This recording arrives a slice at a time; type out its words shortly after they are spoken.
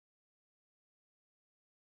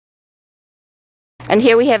And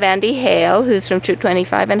here we have Andy Hale, who's from Troop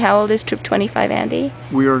 25. And how old is Troop 25, Andy?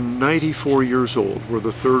 We are 94 years old. We're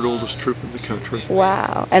the third oldest troop in the country.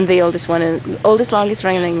 Wow. And the oldest one is, longest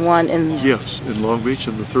running one in... Yes, in Long Beach,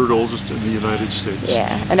 and the third oldest in the United States.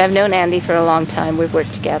 Yeah, and I've known Andy for a long time. We've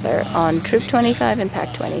worked together on Troop 25 and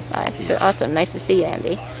Pack 25. Yes. So awesome. Nice to see you,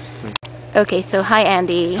 Andy. Okay, so hi,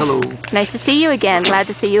 Andy. Hello. Nice to see you again. Glad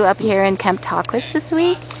to see you up here in Camp Tahquitz this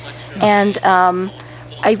week. And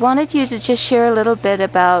I wanted you to just share a little bit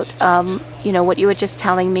about, you know, what you were just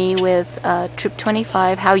telling me with Troop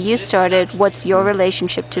 25, how you started, what's your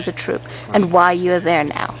relationship to the troop, and why you're there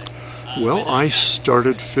now. Well, I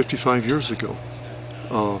started 55 years ago.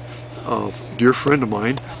 A dear friend of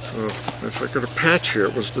mine, if I got a patch here,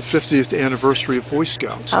 it was the 50th anniversary of Boy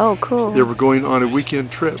Scouts. Oh, cool. They were going on a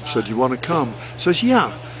weekend trip. Said, "You want to come?" Says,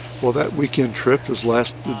 "Yeah." Well, that weekend trip has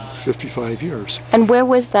lasted 55 years. And where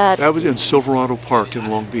was that? That was in Silverado Park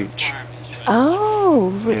in Long Beach.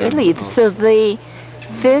 Oh, really? And, so the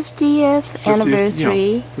 50th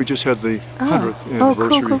anniversary. Yeah. We just had the 100th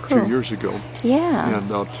anniversary cool. 2 years ago. Yeah.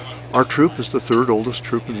 And our troop is the third oldest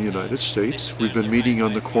troop in the United States. We've been meeting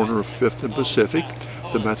on the corner of 5th and Pacific,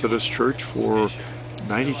 the Methodist Church, for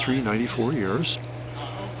 93, 94 years.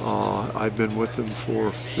 I've been with them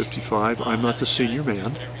for 55. I'm not the senior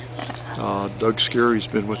man. Doug Scary's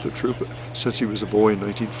been with the troop since he was a boy in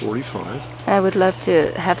 1945. I would love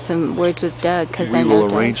to have some words with Doug, because I know We will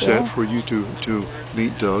Doug, arrange that for you to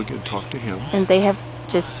meet Doug and talk to him. And they have,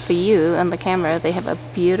 just for you on the camera, they have a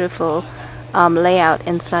beautiful layout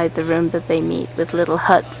inside the room that they meet, with little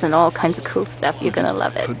huts and all kinds of cool stuff. You're going to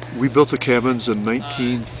love it. We built the cabins in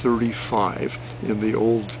 1935 in the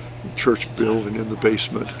old church building in the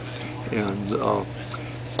basement, and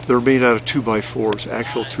they're made out of 2x4s,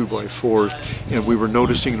 actual 2x4s, and we were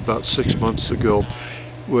noticing about 6 months ago,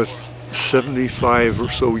 with 75 or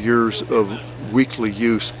so years of weekly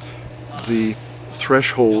use, the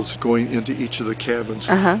thresholds going into each of the cabins,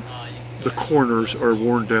 the corners are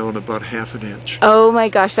worn down about ½ an inch. Oh my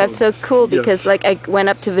gosh, that's so cool, because like I went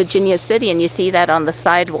up to Virginia City and you see that on the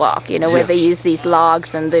sidewalk, you know, where they use these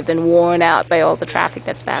logs and they've been worn out by all the traffic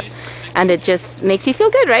that's passed. And it just makes you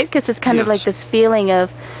feel good, right? Because it's kind of like this feeling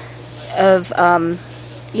of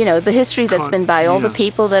you know, the history that's been by, all the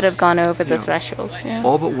people that have gone over the threshold. Yeah.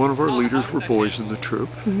 All but one of our leaders were boys in the troop,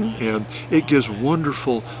 and it gives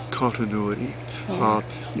wonderful continuity. You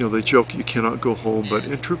know, they joke you cannot go home, but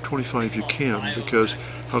in Troop 25 you can, because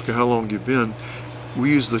how long you've been. We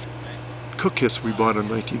use the cook kits we bought in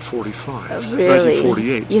 1945,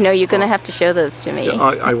 1948. You know, you're going to have to show those to me.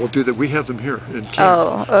 I will do that. We have them here in camp.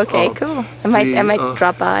 Oh, okay, cool. I might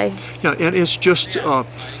drop by. Yeah, and it's just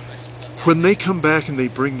when they come back and they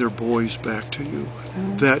bring their boys back to you,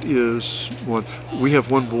 that is one. We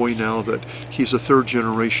have one boy now that he's a third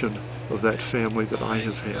generation of that family that I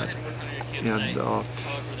have had. And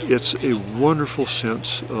it's a wonderful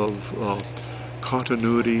sense of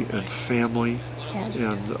continuity and family,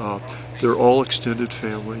 and they're all extended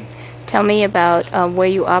family. Tell me about where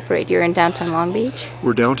you operate. You're in downtown Long Beach?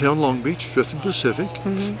 We're downtown Long Beach, 5th and Pacific,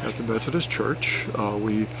 at the Methodist Church.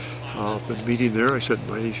 We've been meeting there, I said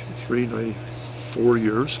 93, 94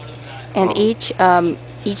 years. And each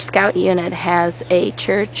Scout unit has a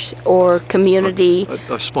church or community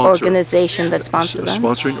organization that sponsors them? A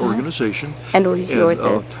sponsoring organization. And what is yours?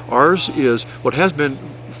 Ours is, what has been,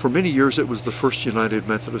 for many years it was the First United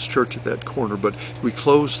Methodist Church at that corner, but we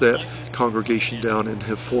closed that congregation down and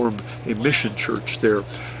have formed a mission church there.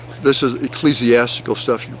 This is ecclesiastical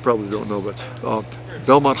stuff you probably don't know, but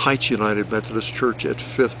Belmont Heights United Methodist Church at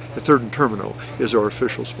 3rd and Terminal is our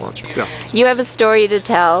official sponsor. Yeah. You have a story to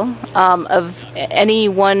tell of any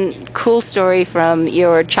one cool story from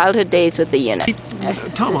your childhood days with the unit.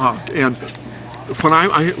 Tomahawk. And when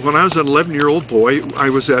I was an 11-year-old boy, I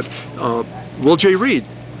was at Will J. Reed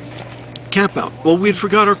camp out. Well, we'd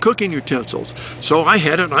forgot our cooking utensils, so I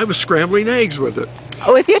had it and I was scrambling eggs with it.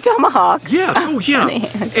 Oh, with your tomahawk? Yes, oh yeah.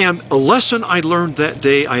 And a lesson I learned that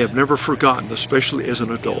day I have never forgotten, especially as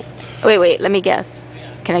an adult. Wait, let me guess.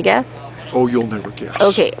 Can I guess? Oh, you'll never guess.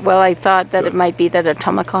 Okay, well, I thought that it might be that a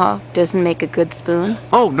tomahawk doesn't make a good spoon.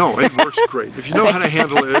 Oh, no, it works great. If you know how to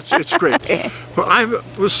handle it, it's great. Well, I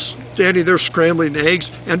was standing there scrambling eggs,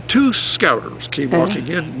 and 2 scouters came walking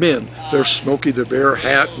in, men. They're Smokey the Bear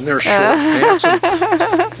hat and their short pants.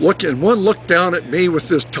 And one looked down at me with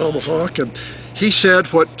this tomahawk, and he said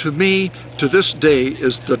what to me, to this day,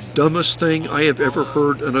 is the dumbest thing I have ever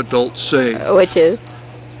heard an adult say. Which is?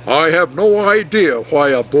 I have no idea why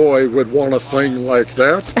a boy would want a thing like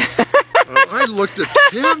that. I looked at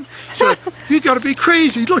him, said, you got to be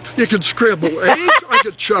crazy. Look, you can scramble eggs, I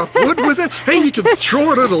can chop wood with it, hey, you can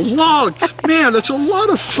throw it at a log. Man, it's a lot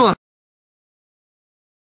of fun.